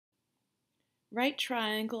Right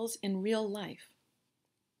triangles in real life.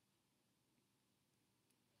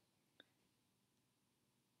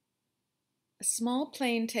 A small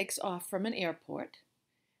plane takes off from an airport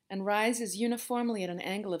and rises uniformly at an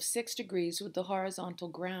angle of 6 degrees with the horizontal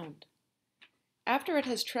ground. After it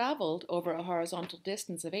has traveled over a horizontal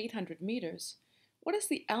distance of 800 meters, what is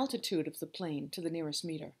the altitude of the plane to the nearest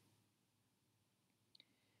meter?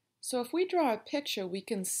 So if we draw a picture, we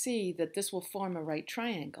can see that this will form a right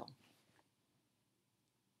triangle.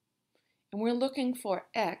 And we're looking for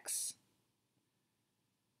x,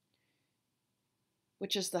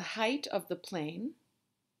 which is the height of the plane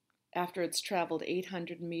after it's traveled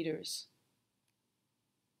 800 meters.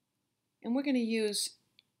 And we're going to use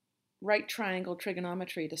right triangle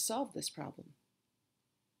trigonometry to solve this problem.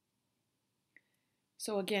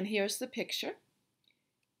 So again, here's the picture.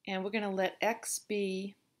 And we're going to let x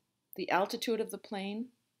be the altitude of the plane.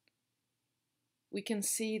 We can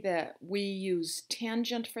see that we use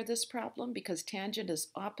tangent for this problem because tangent is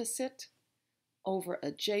opposite over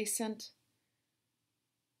adjacent.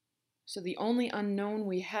 So the only unknown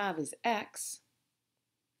we have is x.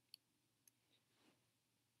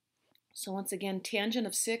 So once again, tangent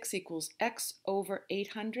of 6 equals x over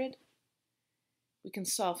 800. We can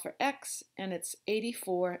solve for x, and it's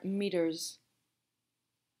 84 meters.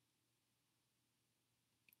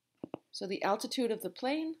 So the altitude of the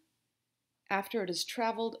plane, after it has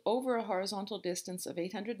traveled over a horizontal distance of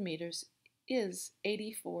 800 meters, is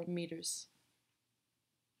 84 meters.